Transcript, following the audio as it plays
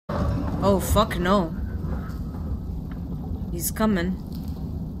Oh, fuck no. He's coming.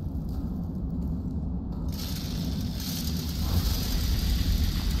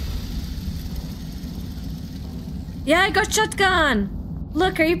 Yeah, I got shotgun!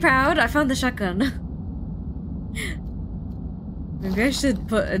 Look, are you proud? I found the shotgun. Maybe I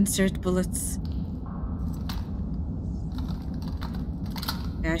should insert bullets.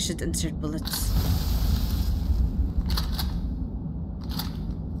 Yeah, I should insert bullets.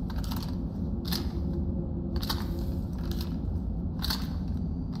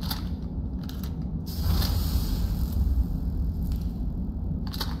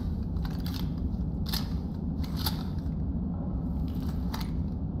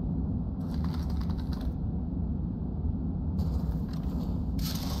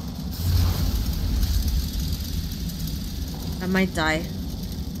 I might die.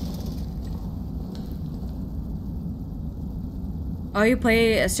 Oh, you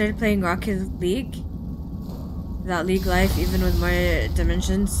started playing Rocket League? That League life, even with more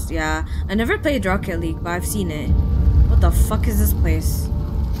dimensions? Yeah. I never played Rocket League, but I've seen it. What the fuck is this place?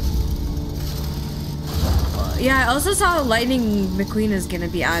 Yeah, I also saw Lightning McQueen is gonna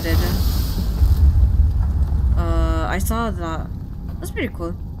be added. I saw that. That's pretty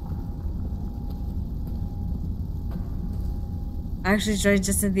cool. I actually joined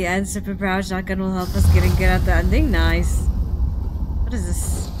just in the end. Super proud. Shotgun will help us getting good at the ending. Nice. What is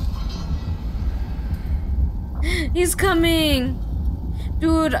this? He's coming!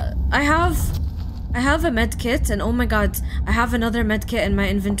 Dude, I have a med kit, and oh my god, I have another med kit in my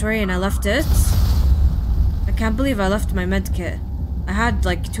inventory and I left it. I can't believe I left my med kit. I had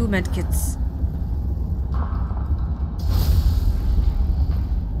like 2 med kits.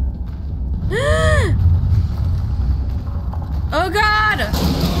 Oh god!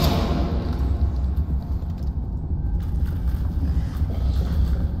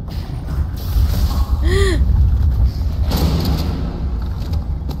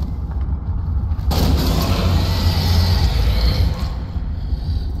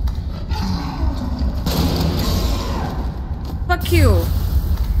 Fuck you.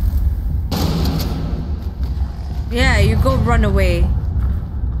 Yeah, you go run away.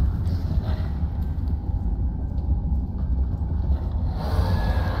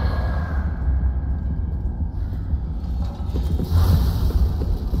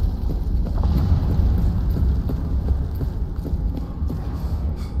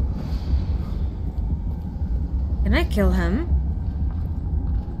 Can I kill him?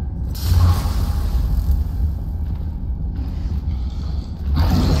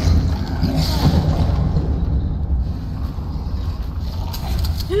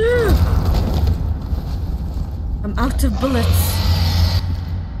 I'm out of bullets.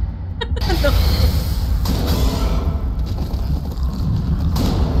 No.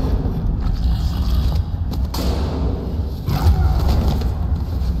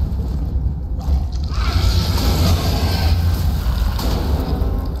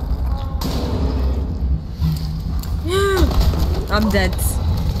 I'm dead.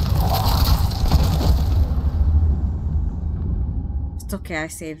 It's okay, I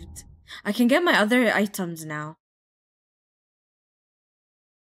saved. I can get my other items now.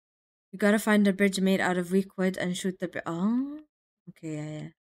 You gotta find a bridge made out of weak wood and shoot the bridge. Oh, okay, yeah.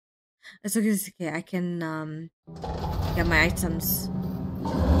 It's okay, it's okay. I can get my items.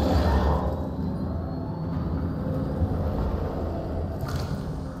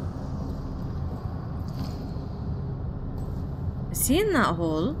 Is he in that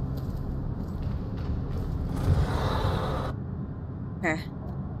hole? Okay.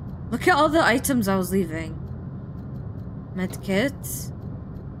 Look at all the items I was leaving. Medkit.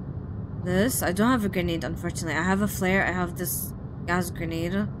 This. I don't have a grenade, unfortunately. I have a flare. I have this gas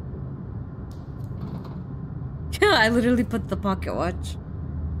grenade. I literally put the pocket watch.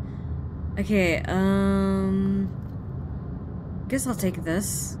 Okay, guess I'll take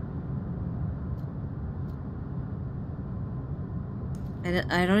this.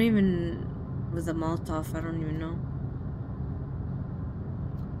 I don't even... With the Molotov, I don't even know.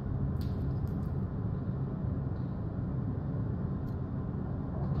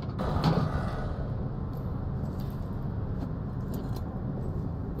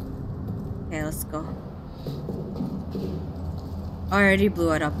 Okay, let's go. I already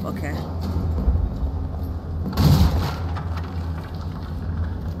blew it up, okay.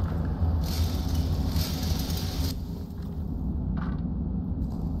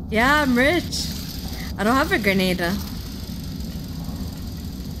 Yeah, I'm rich. I don't have a grenade.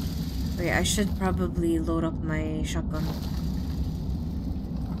 Wait, I should probably load up my shotgun.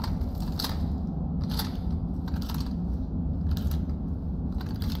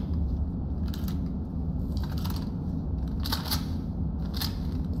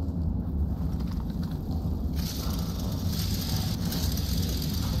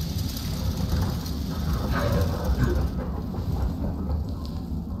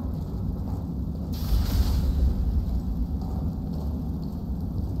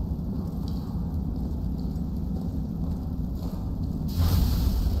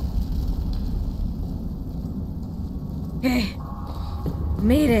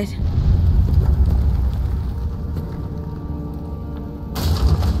 Made it.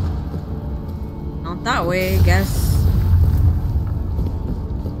 Not that way, I guess.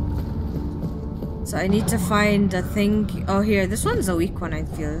 So I need to find a thing. Oh, here. This one's a weak one, I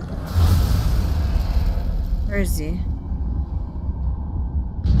feel. Where is he?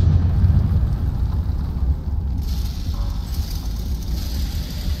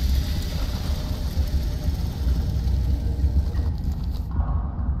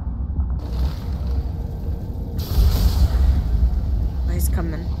 Oh, he's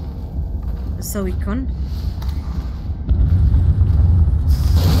coming. This is a weak one.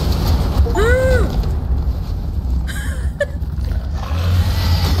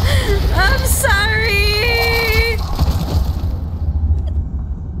 I'm sorry.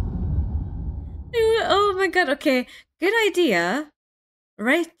 Oh my god. Okay, good idea.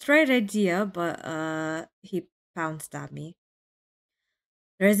 Right idea, but he pounced at me.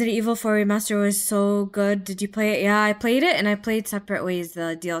 The Resident Evil 4 remaster was so good. Did you play it? Yeah, I played it, and I played Separate Ways,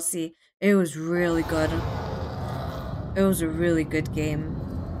 the DLC. It was really good. It was a really good game.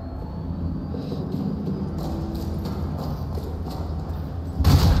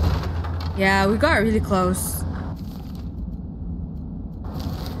 Yeah, we got really close.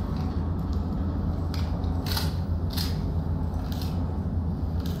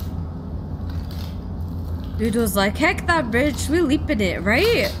 Dude was like, heck that bridge, we leaping it,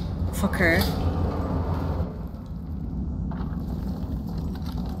 right? Fucker.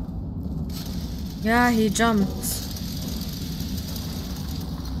 Yeah, he jumped.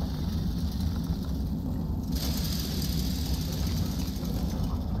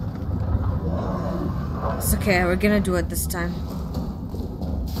 It's okay, we're gonna do it this time.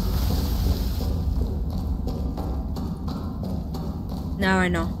 Now I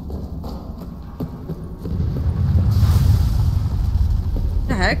know. What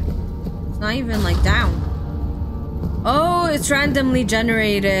the heck? It's not even like down. Oh, it's randomly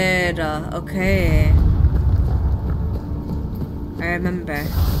generated. Okay. I remember.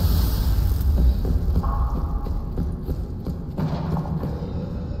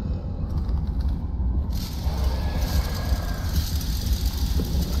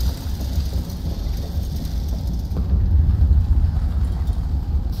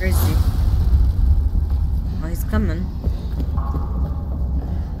 Where is he? Oh, he's coming.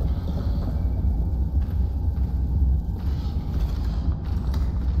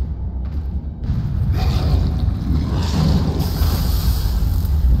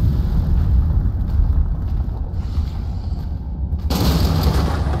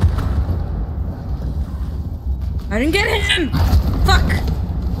 I didn't get him! Fuck!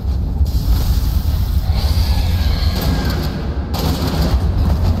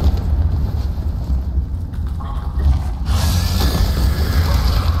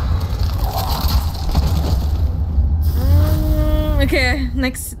 Okay,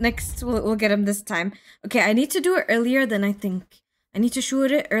 next we'll get him this time. Okay, I need to do it earlier than I think. I need to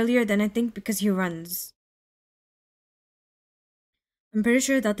shoot it earlier than I think because he runs. I'm pretty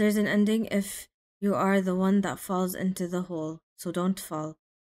sure that there's an ending if you are the one that falls into the hole. So don't fall.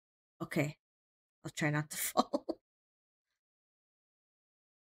 Okay. I'll try not to fall.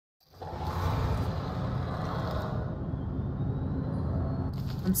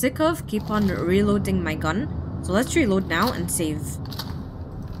 I'm sick of keep on reloading my gun. So let's reload now and save.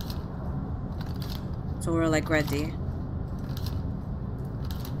 So we're like ready.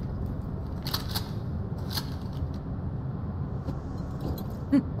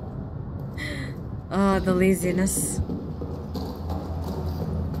 Oh, the laziness.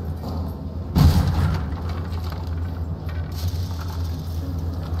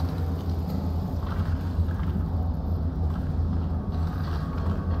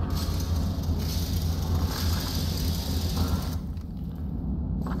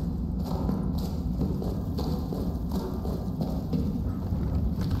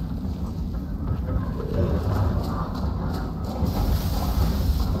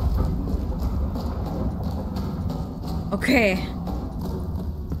 Okay.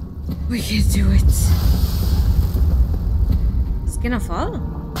 We can do it. It's gonna fall?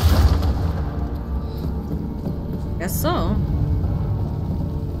 Guess so.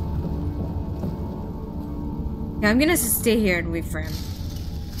 Yeah, I'm gonna stay here and wait for him.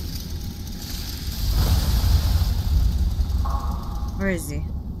 Where is he?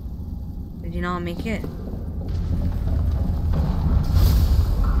 Did he not make it?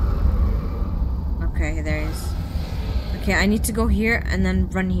 Okay, there he is. Okay, I need to go here and then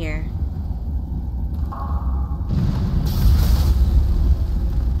run here.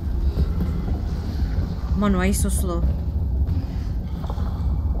 Come on, why are you so slow?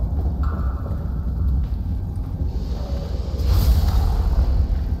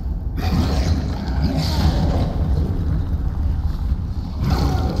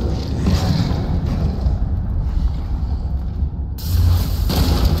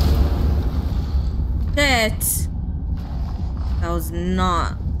 Shit! That was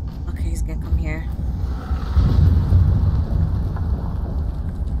not... Okay, he's gonna come here.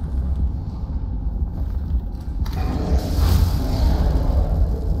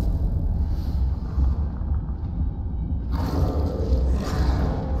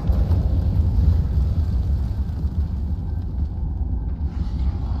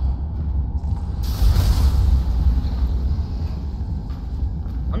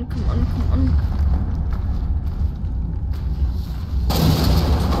 Come on, come on.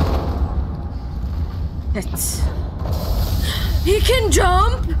 Shit. He can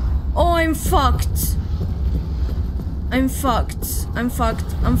jump? Oh, I'm fucked. I'm fucked. I'm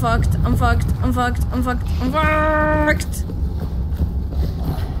fucked. I'm fucked. I'm fucked. I'm fucked. I'm fucked. I'm fucked.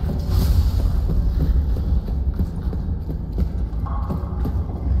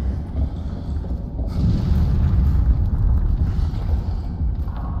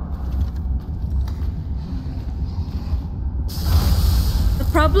 The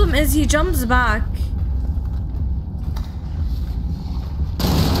problem is he jumps back.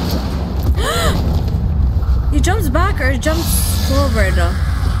 He jumps back or jumps forward.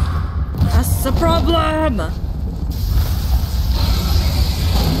 That's the problem.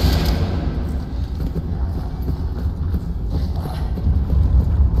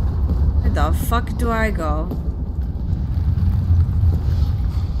 Where the fuck do I go?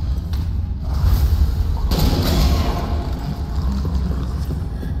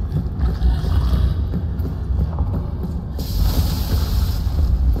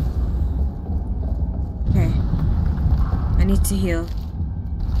 To heal.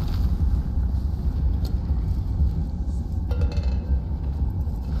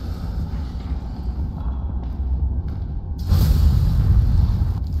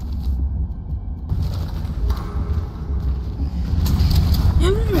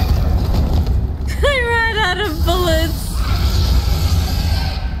 I ran out of bullets.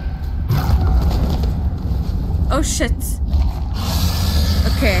 Oh shit.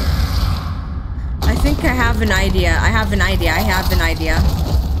 Okay. I think I have an idea. I have an idea.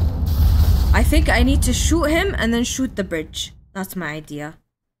 I think I need to shoot him and then shoot the bridge. That's my idea.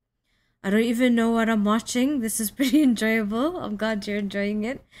 I don't even know what I'm watching. This is pretty enjoyable. I'm glad you're enjoying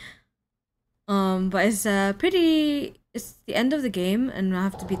it. But it's it's the end of the game and I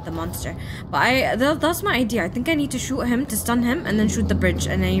have to beat the monster. But that's my idea. I think I need to shoot him to stun him and then shoot the bridge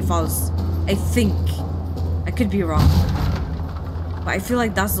and then he falls. I think. I could be wrong. But I feel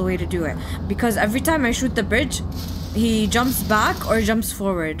like that's the way to do it. Because every time I shoot the bridge, he jumps back or jumps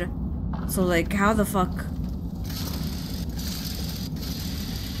forward. So like, how the fuck?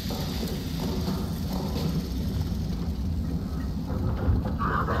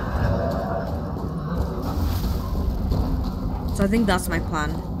 So I think that's my plan.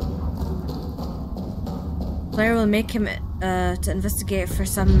 Player will make him to investigate for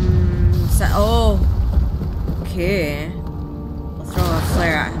some... Oh! Okay. Throw a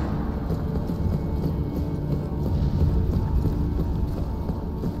flare at him.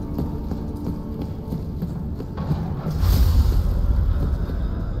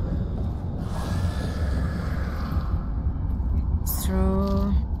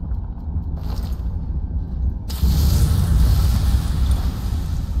 Throw.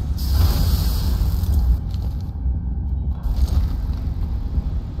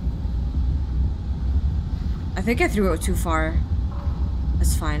 I think I threw it too far.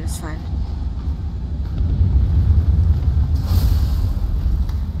 It's fine, it's fine.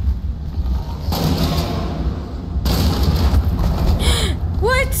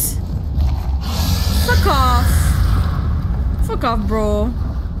 What? Fuck off. Fuck off, bro.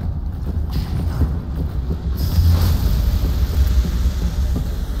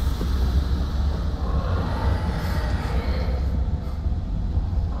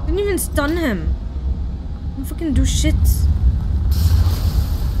 Didn't even stun him. Didn't fucking do shit.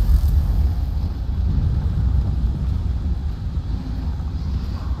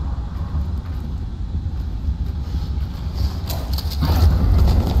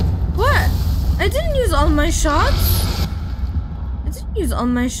 I didn't use all my shots. I didn't use all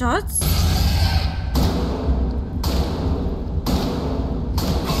my shots.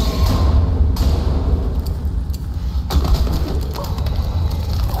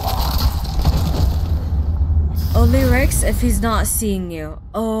 Only works if he's not seeing you.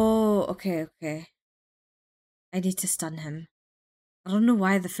 Oh, okay, okay. I need to stun him. I don't know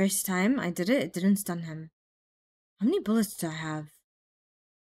why the first time I did it, it didn't stun him. How many bullets do I have?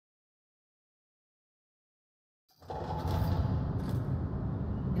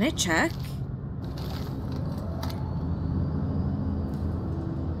 Can I check?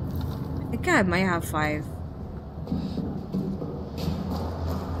 I think I might have 5.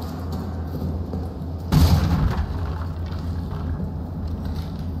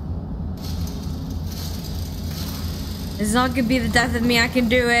 It's not gonna be the death of me. I can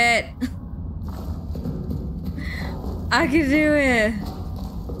do it. I can do it.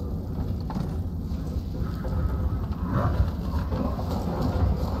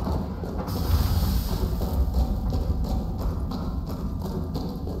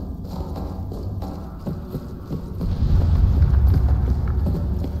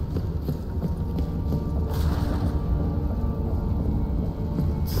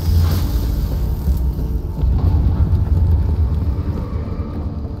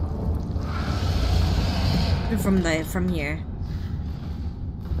 From here.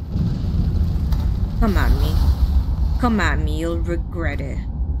 Come at me. Come at me, you'll regret it.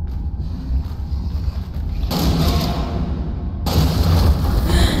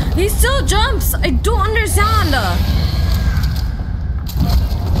 He still jumps! I don't understand!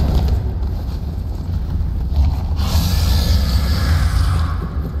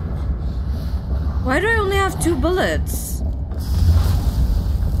 Why do I only have 2 bullets?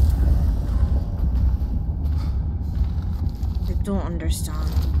 Don't understand.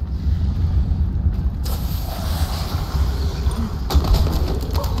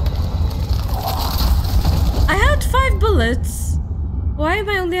 I had 5 bullets. Why am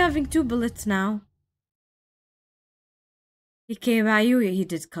I only having 2 bullets now? He came at you. He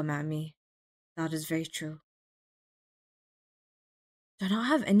did come at me. That is very true. Do I not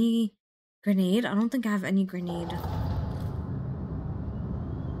have any grenade? I don't think I have any grenade.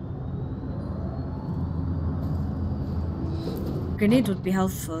 Grenade would be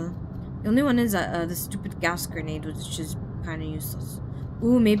helpful. The only one is the stupid gas grenade, which is kind of useless.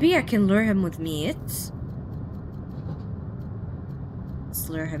 Ooh, maybe I can lure him with meat. Let's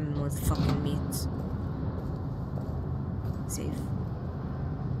lure him with fucking meat. Safe.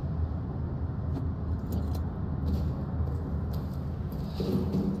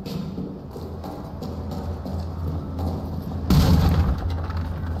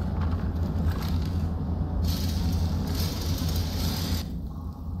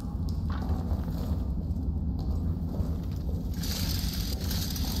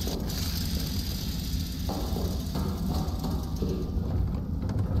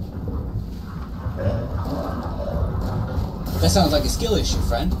 That sounds like a skill issue,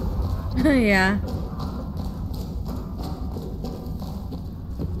 friend. Yeah.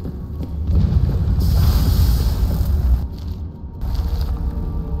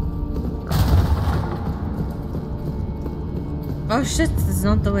 Oh shit, this is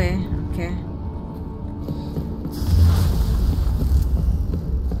not the way. Okay.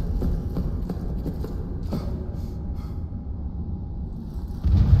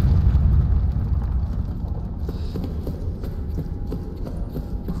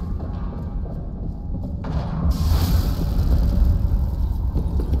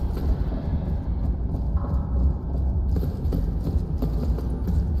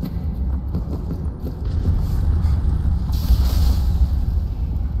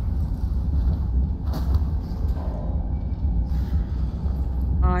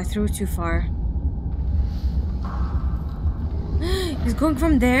 I threw it too far. He's going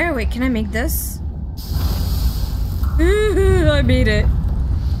from there. Wait, can I make this? I made it.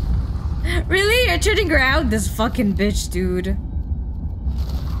 Really? You're turning around this fucking bitch, dude.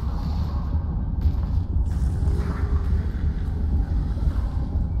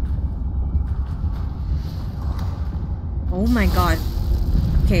 Oh my god.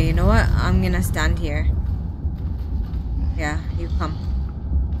 Okay, you know what? I'm gonna stand here. Yeah, you come.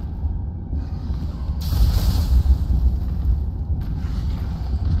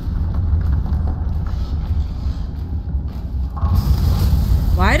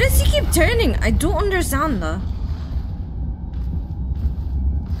 Why does he keep turning? I don't understand though.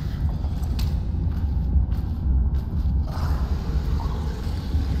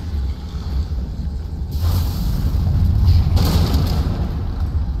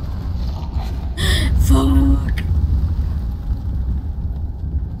 Fuck.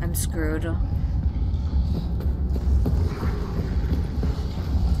 I'm screwed.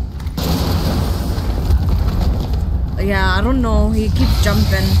 Yeah, I don't know. He keeps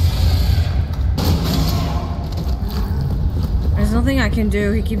jumping. There's nothing I can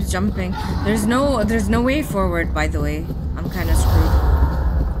do. He keeps jumping. There's no way forward, by the way. I'm kind of screwed.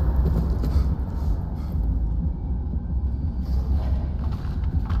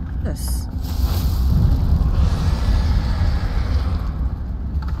 This.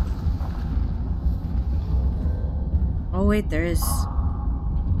 Oh wait, there is.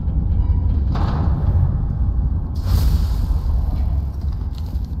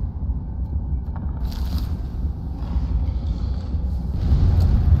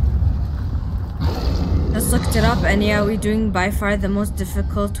 looked it up, and yeah, we're doing by far the most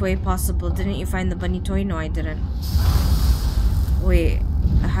difficult way possible. Didn't you find the bunny toy? No, I didn't. Wait,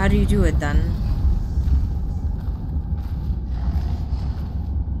 how do you do it then?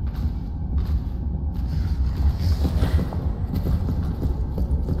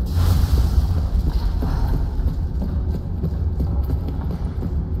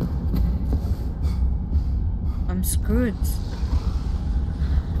 I'm screwed.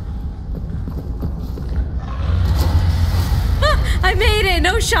 I made it!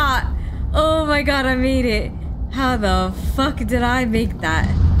 No shot! Oh my god, I made it. How the fuck did I make that?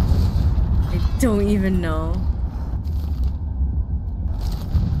 I don't even know.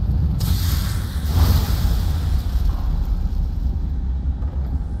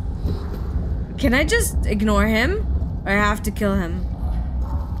 Can I just ignore him? Or I have to kill him?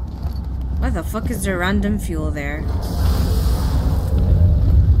 Why the fuck is there random fuel there?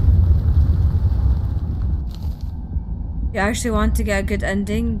 You actually want to get a good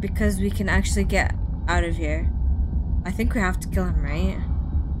ending because we can actually get out of here. I think we have to kill him, right?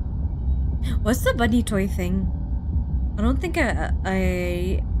 What's the bunny toy thing? I don't think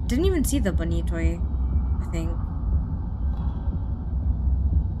I didn't even see the bunny toy, I think.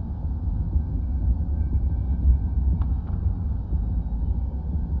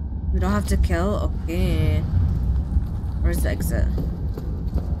 We don't have to kill? Okay. Where's the exit?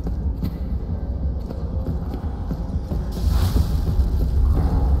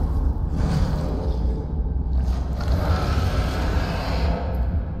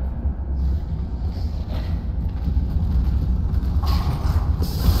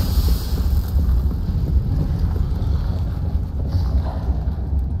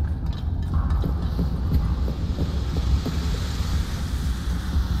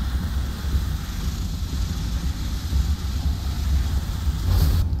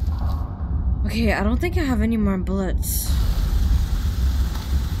 Okay, I don't think I have any more bullets.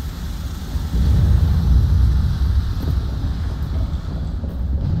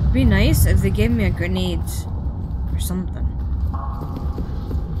 It'd be nice if they gave me a grenade or something.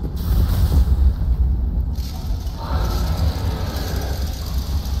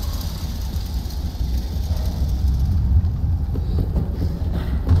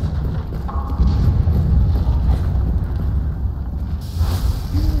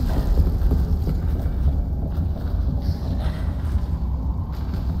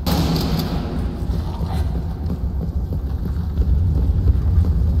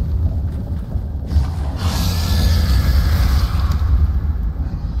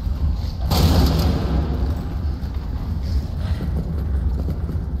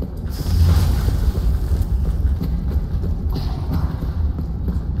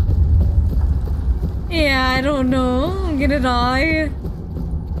 Yeah, I don't know. I'm gonna die.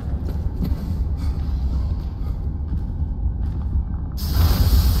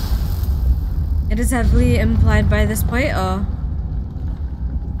 It is heavily implied by this point. Oh.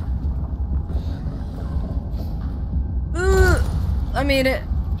 I made it.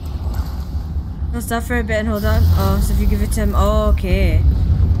 I'll stop for a bit and hold on. Oh, so if you give it to him. Oh, okay.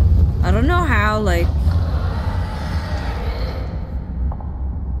 I don't know how, like.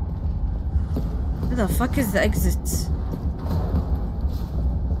 Where the fuck is the exit?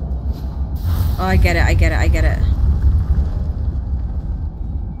 Oh, I get it, I get it, I get it.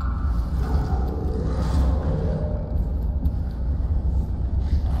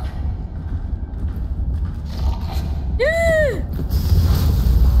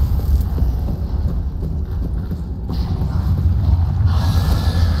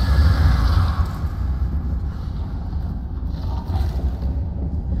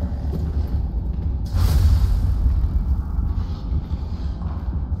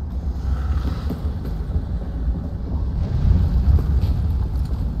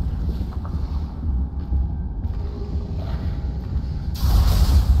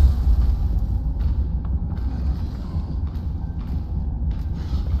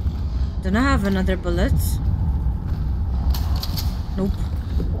 Don't I have another bullet? Nope.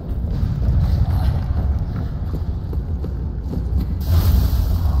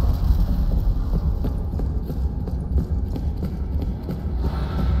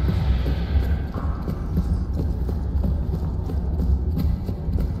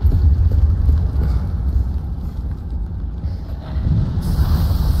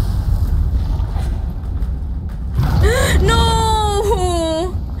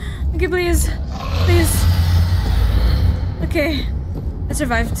 Please. Please. Okay. I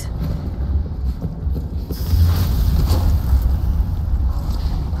survived.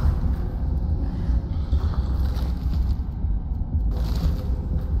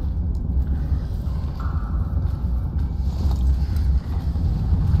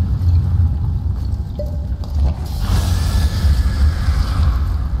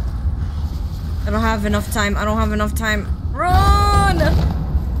 have enough time. I don't have enough time. Run!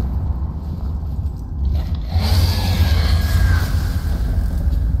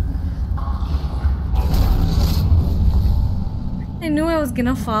 I knew I was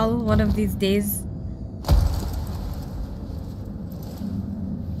gonna fall one of these days.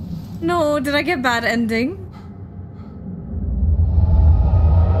 No, did I get bad ending?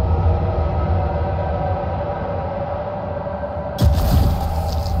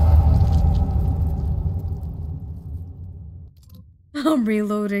 I'm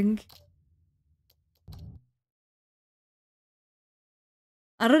reloading.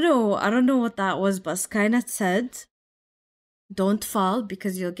 I don't know what that was, but Skynet said, don't fall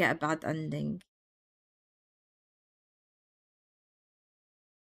because you'll get a bad ending.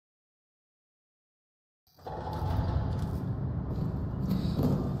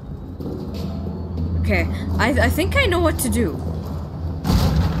 Okay, I think I know what to do.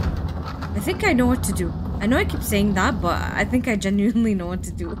 I think I know what to do. I know I keep saying that, but I think I genuinely know what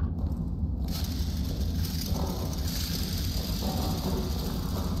to do.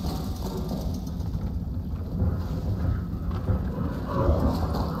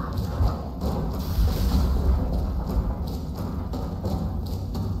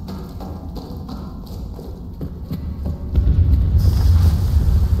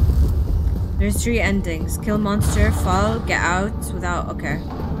 There's 3 endings. Kill monster, fall, get out without... Okay.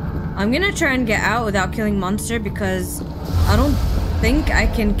 I'm gonna try and get out without killing monster because I don't think I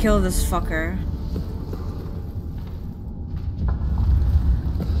can kill this fucker.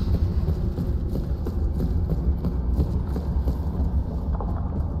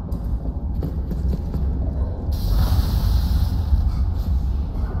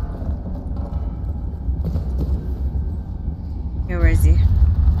 Okay, where is he?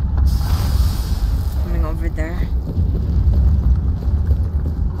 Coming over there.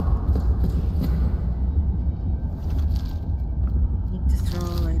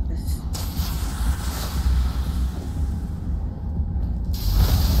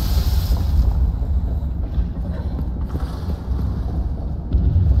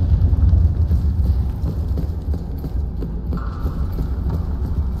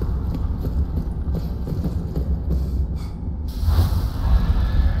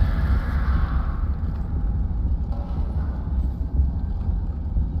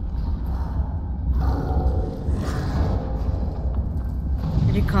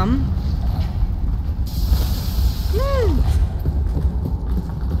 Come.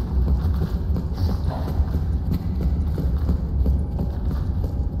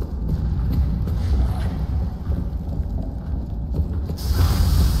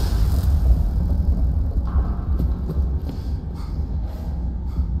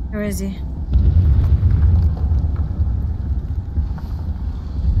 Where is he?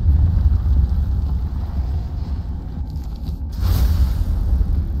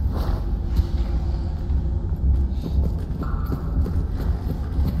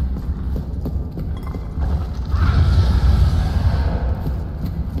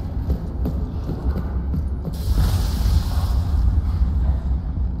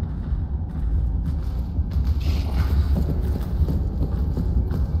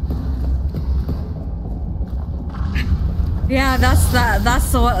 Yeah,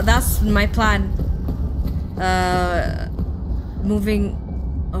 that's my plan. Moving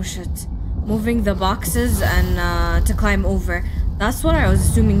the boxes and to climb over. That's what I was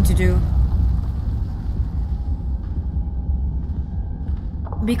assuming to do.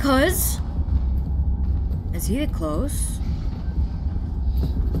 Because is he close?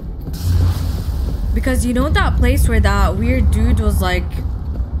 Because you know that place where that weird dude was like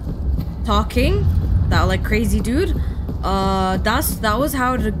talking? That like crazy dude? That was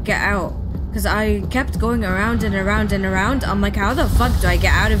how to get out. Cause I kept going around and around and around. I'm like, how the fuck do I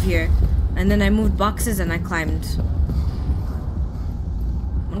get out of here? And then I moved boxes and I climbed.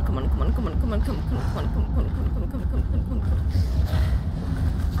 Come on, come on, come on, come on, come on, come on, come on, come on, come on, come on, come on, come on, come on, come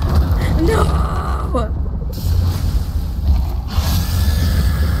on. No!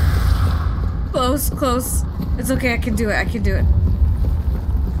 Close, close. It's okay, I can do it, I can do it.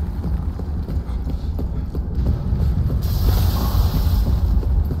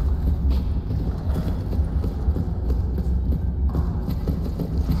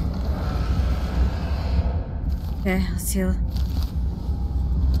 Okay, let's heal.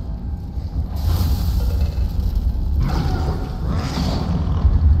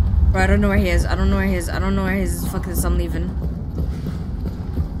 Bro, I don't know where he is. I don't know where he is. I don't know where he is. Fuck this, I'm leaving.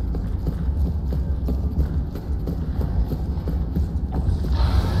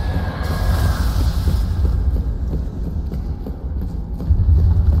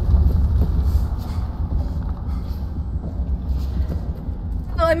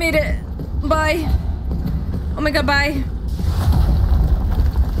 made it. Bye. Oh my god, bye.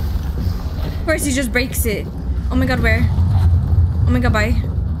 Of course, he just breaks it. Oh my god, where? Oh my god, bye.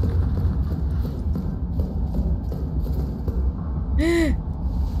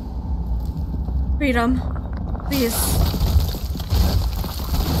 Freedom. Please.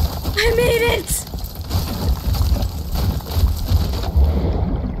 I made it!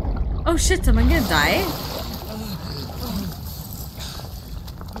 Oh shit, am I gonna die?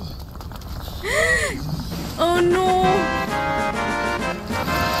 Oh no!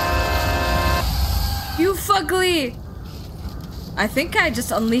 You fugly! I think I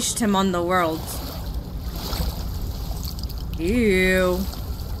just unleashed him on the world. Ew.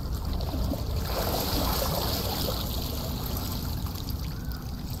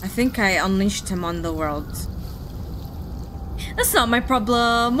 I think I unleashed him on the world. That's not my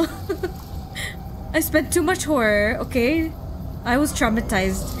problem. I spent too much horror, okay? I was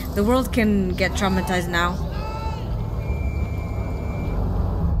traumatized. The world can get traumatized now.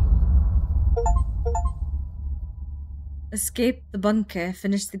 Escape the bunker.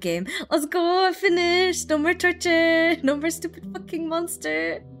 Finish the game. Let's go. I finished. No more torture. No more stupid fucking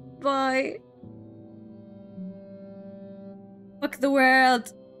monster. Bye. Fuck the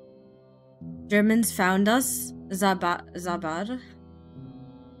world. Germans found us. Is that bad?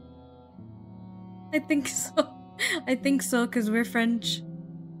 I think so. I think so, because we're French.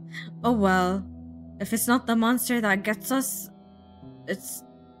 Oh well. If it's not the monster that gets us, it's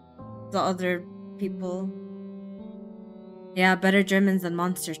the other people. Yeah, better Germans than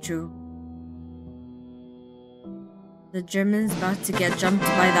monster, true. The Germans about to get jumped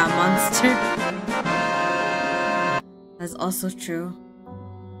by that monster. That's also true.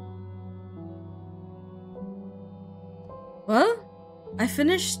 Well, I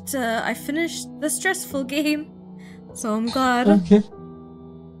finished the stressful game. So I'm glad. Okay.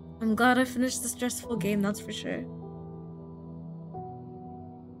 I'm glad I finished the stressful game, that's for sure.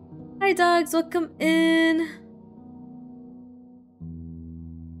 Hi dogs, welcome in.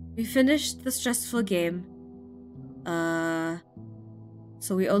 We finished the stressful game.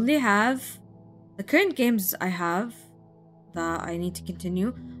 So we only have the current games I have that I need to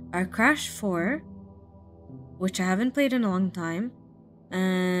continue are Crash 4, which I haven't played in a long time,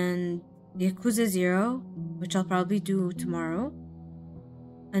 and Yakuza 0, which I'll probably do tomorrow.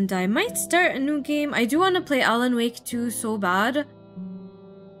 And I might start a new game. I do want to play Alan Wake 2 so bad.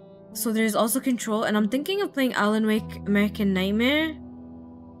 So there's also Control, and I'm thinking of playing Alan Wake American Nightmare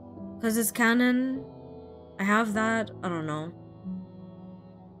because it's canon. I have that. I don't know.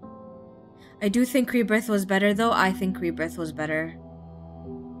 I do think Rebirth was better though. I think Rebirth was better.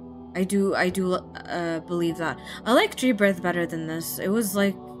 I do believe that. I liked Rebirth better than this. It was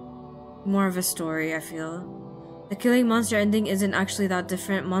like more of a story, I feel. The killing monster ending isn't actually that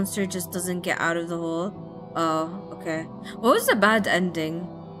different. Monster just doesn't get out of the hole. Oh, okay. What was the bad ending?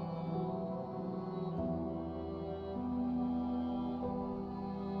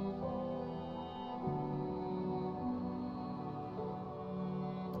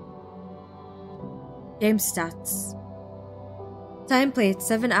 Game stats. Time played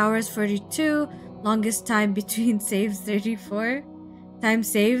 7 hours 42. Longest time between saves 34. Time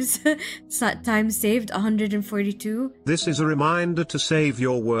saves. Time saved 142. This is a reminder to save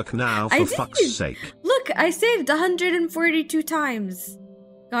your work now, for fuck's sake. Look, I saved 142 times.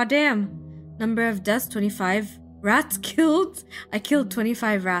 Goddamn. Number of deaths 25. Rats killed. I killed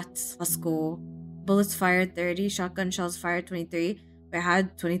 25 rats. Let's go. Bullets fired 30. Shotgun shells fired 23. I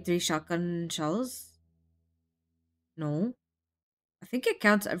had 23 shotgun shells. No. I think it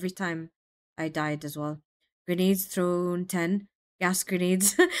counts every time I died as well. Grenades thrown 10. Gas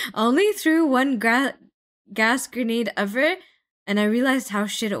grenades. I only threw one gas grenade ever, and I realized how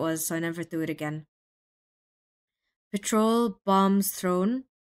shit it was, so I never threw it again. Patrol bombs thrown.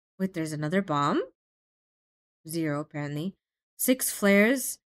 Wait, there's another bomb? 0, apparently. 6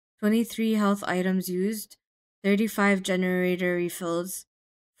 flares. 23 health items used. 35 generator refills.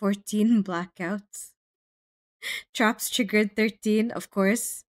 14 blackouts. Traps triggered 13, of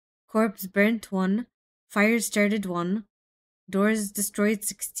course. Corpse burnt 1. Fire started 1. Doors destroyed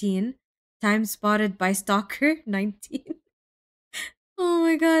 16. Time spotted by stalker 19. Oh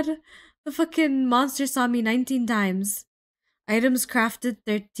my god. The fucking monster saw me 19 times. Items crafted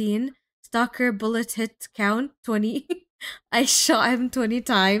 13. Stalker bullet hit count 20. I shot him 20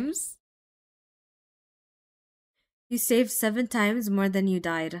 times. You saved 7 times more than you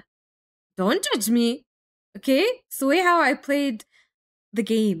died. Don't judge me. Okay? It's the way how I played the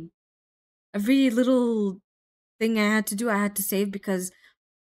game. Every little thing I had to do, I had to save because,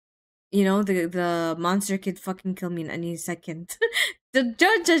 you know, the monster could fucking kill me in any second.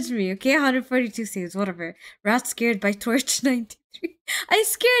 Don't judge me, okay? 142 saves, whatever. Rat scared by torch 93. I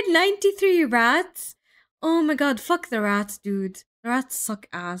scared 93 rats. Oh my god, fuck the rats, dude. The rats suck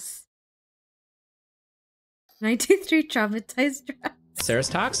ass. 93 traumatized rats. Sarah's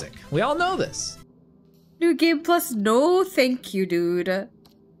toxic. We all know this. New game plus, no thank you, dude.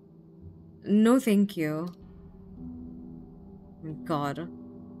 No thank you. Oh my god.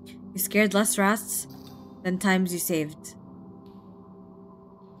 You scared less rats than times you saved.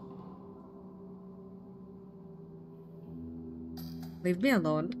 Leave me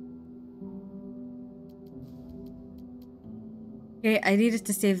alone. Okay, I needed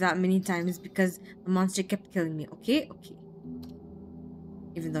to save that many times because the monster kept killing me. Okay, okay.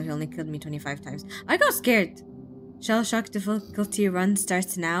 Even though he only killed me 25 times. I got scared. Shell shock difficulty run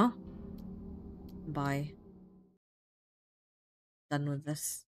starts now. Bye. Done with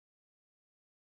this.